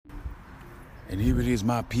And here it is,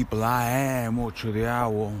 my people. I am Ocho the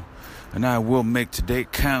Owl, and I will make today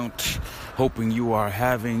count. Hoping you are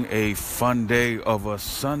having a fun day of a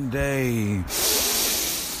Sunday.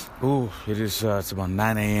 Ooh, it's about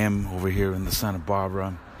 9 a.m. over here in the Santa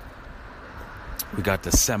Barbara. We got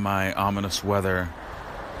the semi-ominous weather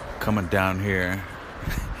coming down here.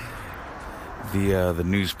 The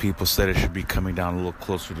news people said it should be coming down a little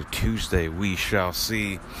closer to Tuesday. We shall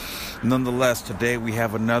see. Nonetheless, today we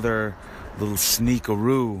have another little sneak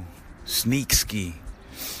ski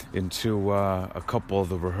into a couple of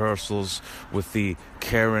the rehearsals with the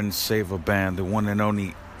Karen Sava Band, the one and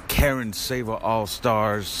only Karen Sava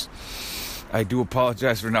All-Stars. I do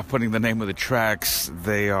apologize for not putting the name of the tracks.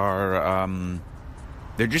 They're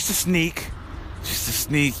just a sneak. Just a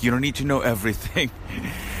sneak. You don't need to know everything.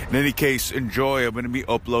 In any case, enjoy. I'm going to be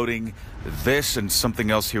uploading this and something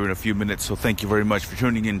else here in a few minutes. So thank you very much for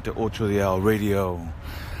tuning in to Ocho the Owl Radio.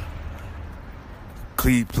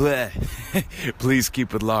 Please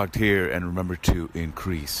keep it locked here and remember to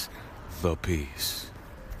increase the peace.